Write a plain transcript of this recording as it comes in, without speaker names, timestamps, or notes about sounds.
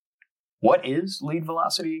What is lead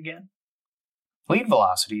velocity again? Lead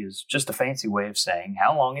velocity is just a fancy way of saying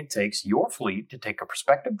how long it takes your fleet to take a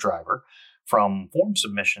prospective driver from form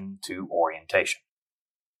submission to orientation.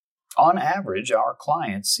 On average, our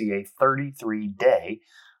clients see a 33-day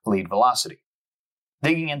lead velocity.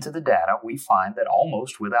 Digging into the data, we find that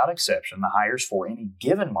almost without exception, the hires for any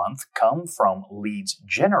given month come from leads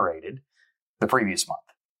generated the previous month.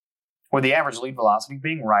 With the average lead velocity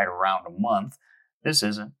being right around a month, this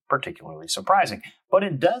isn't particularly surprising, but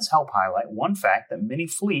it does help highlight one fact that many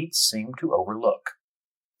fleets seem to overlook.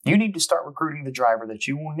 You need to start recruiting the driver that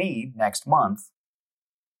you will need next month,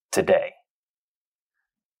 today.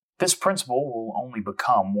 This principle will only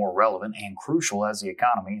become more relevant and crucial as the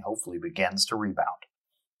economy hopefully begins to rebound.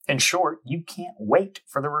 In short, you can't wait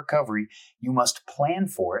for the recovery. You must plan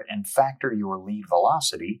for it and factor your lead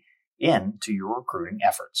velocity into your recruiting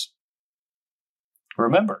efforts.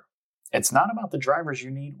 Remember, it's not about the drivers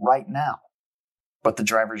you need right now, but the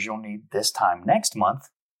drivers you'll need this time next month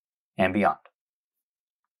and beyond.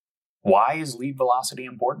 Why is lead velocity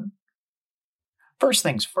important? First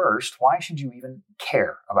things first, why should you even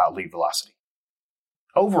care about lead velocity?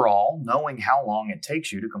 Overall, knowing how long it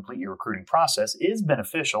takes you to complete your recruiting process is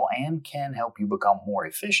beneficial and can help you become more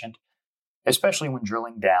efficient, especially when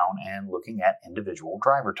drilling down and looking at individual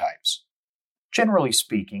driver types. Generally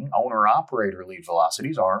speaking, owner-operator lead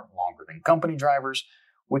velocities are longer than company drivers,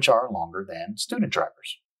 which are longer than student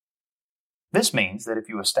drivers. This means that if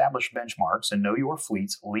you establish benchmarks and know your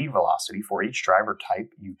fleet's lead velocity for each driver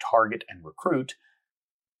type you target and recruit,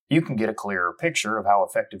 you can get a clearer picture of how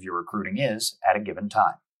effective your recruiting is at a given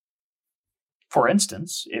time. For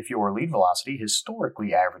instance, if your lead velocity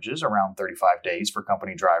historically averages around 35 days for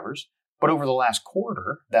company drivers, but over the last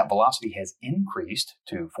quarter, that velocity has increased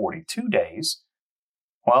to 42 days,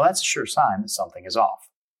 well, that's a sure sign that something is off.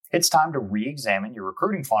 It's time to re-examine your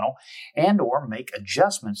recruiting funnel and/or make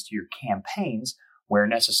adjustments to your campaigns where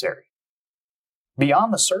necessary.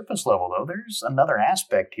 Beyond the surface level, though, there's another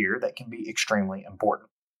aspect here that can be extremely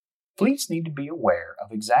important. Fleets need to be aware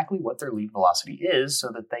of exactly what their lead velocity is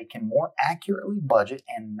so that they can more accurately budget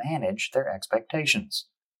and manage their expectations.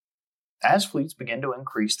 As fleets begin to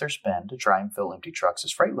increase their spend to try and fill empty trucks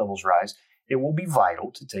as freight levels rise, it will be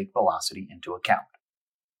vital to take velocity into account.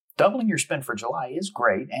 Doubling your spend for July is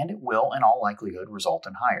great, and it will, in all likelihood, result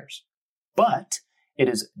in hires. But it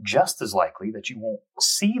is just as likely that you won't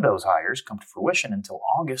see those hires come to fruition until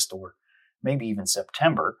August or maybe even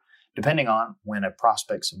September, depending on when a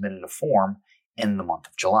prospect submitted a form in the month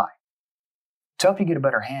of July. To help you get a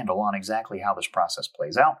better handle on exactly how this process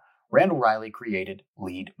plays out, Randall-Reilly created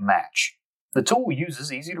Lead Match. The tool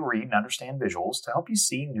uses easy-to-read and understand visuals to help you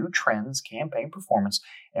see new trends, campaign performance,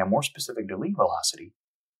 and more specific to lead velocity,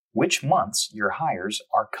 which months your hires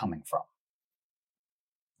are coming from.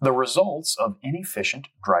 The results of inefficient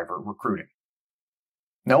driver recruiting.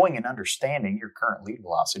 Knowing and understanding your current lead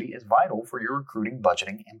velocity is vital for your recruiting,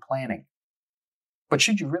 budgeting, and planning. But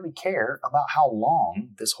should you really care about how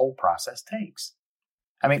long this whole process takes?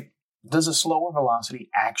 Does a slower velocity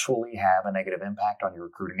actually have a negative impact on your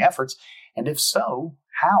recruiting efforts? And if so,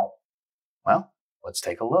 how? Well, let's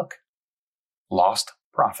take a look. Lost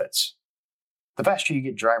profits. The faster you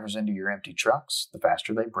get drivers into your empty trucks, the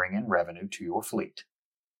faster they bring in revenue to your fleet.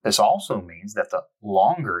 This also means that the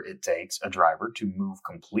longer it takes a driver to move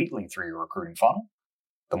completely through your recruiting funnel,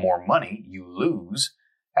 the more money you lose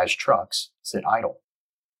as trucks sit idle.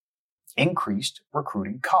 Increased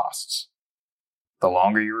recruiting costs. The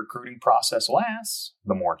longer your recruiting process lasts,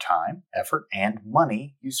 the more time, effort, and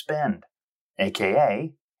money you spend,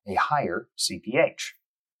 aka a higher CPH.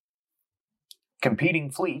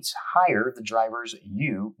 Competing fleets hire the drivers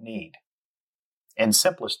you need. In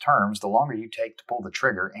simplest terms, the longer you take to pull the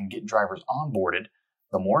trigger and get drivers onboarded,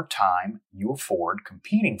 the more time you afford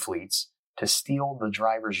competing fleets to steal the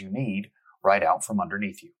drivers you need right out from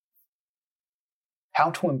underneath you.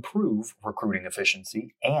 How to improve recruiting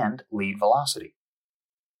efficiency and lead velocity.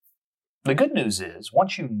 The good news is,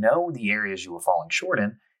 once you know the areas you are falling short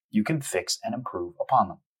in, you can fix and improve upon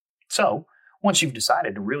them. So, once you've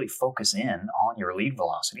decided to really focus in on your lead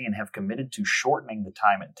velocity and have committed to shortening the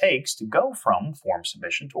time it takes to go from form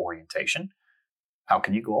submission to orientation, how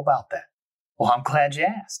can you go about that? Well, I'm glad you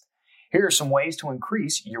asked. Here are some ways to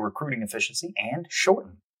increase your recruiting efficiency and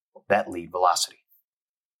shorten that lead velocity.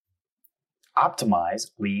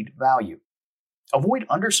 Optimize lead value. Avoid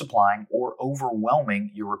undersupplying or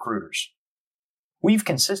overwhelming your recruiters. We've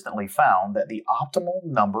consistently found that the optimal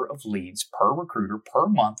number of leads per recruiter per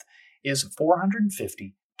month is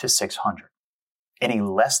 450 to 600. Any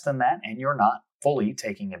less than that, and you're not fully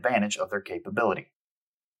taking advantage of their capability.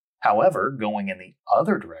 However, going in the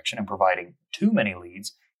other direction and providing too many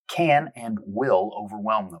leads can and will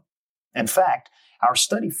overwhelm them. In fact, our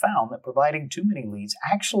study found that providing too many leads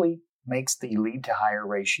actually makes the lead to hire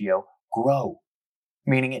ratio grow,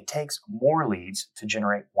 meaning it takes more leads to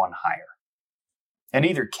generate one hire. In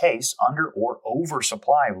either case, under or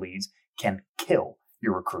oversupply of leads can kill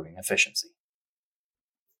your recruiting efficiency.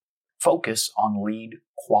 Focus on lead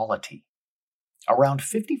quality. Around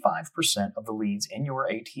 55% of the leads in your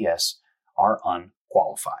ATS are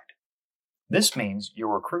unqualified. This means your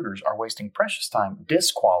recruiters are wasting precious time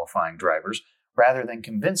disqualifying drivers rather than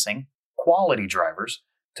convincing quality drivers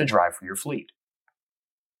to drive for your fleet.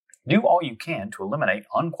 Do all you can to eliminate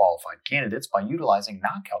unqualified candidates by utilizing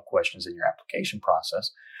knockout questions in your application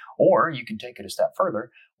process, or you can take it a step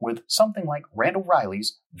further with something like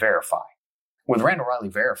Randall-Reilly's Verify. With Randall-Reilly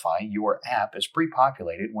Verify, your app is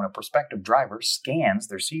pre-populated when a prospective driver scans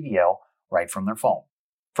their CDL right from their phone.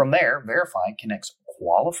 From there, Verify connects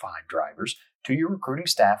qualified drivers to your recruiting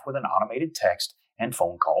staff with an automated text and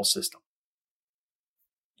phone call system.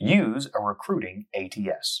 Use a recruiting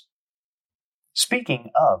ATS.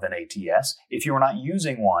 Speaking of an ATS, if you are not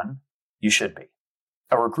using one, you should be.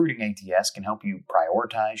 A recruiting ATS can help you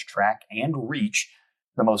prioritize, track, and reach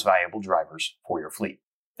the most valuable drivers for your fleet.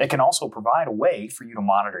 It can also provide a way for you to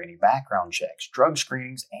monitor any background checks, drug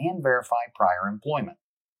screenings, and verify prior employment.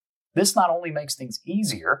 This not only makes things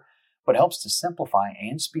easier, but helps to simplify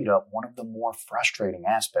and speed up one of the more frustrating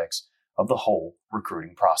aspects of the whole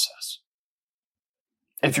recruiting process.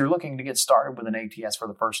 If you're looking to get started with an ATS for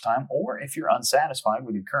the first time, or if you're unsatisfied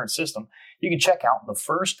with your current system, you can check out the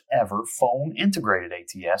first ever phone integrated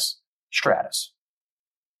ATS, Stratus.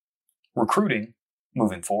 Recruiting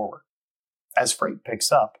moving forward. As freight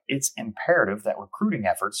picks up, it's imperative that recruiting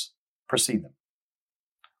efforts precede them.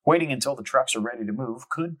 Waiting until the trucks are ready to move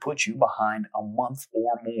could put you behind a month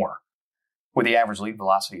or more. With the average lead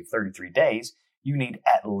velocity of 33 days, you need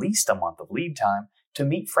at least a month of lead time to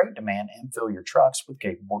meet freight demand and fill your trucks with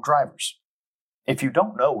capable drivers. If you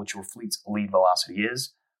don't know what your fleet's lead velocity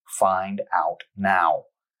is, find out now.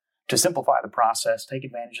 To simplify the process, take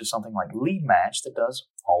advantage of something like Lead Match that does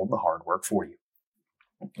all of the hard work for you.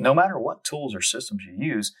 No matter what tools or systems you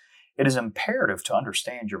use, it is imperative to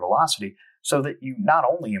understand your velocity so that you not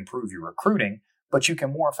only improve your recruiting, but you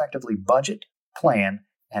can more effectively budget, plan,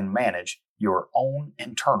 and manage your own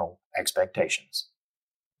internal expectations.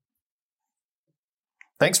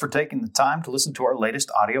 Thanks for taking the time to listen to our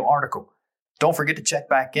latest audio article. Don't forget to check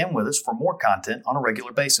back in with us for more content on a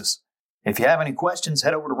regular basis. If you have any questions,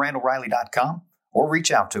 head over to Randall-Reilly.com or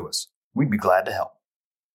reach out to us. We'd be glad to help.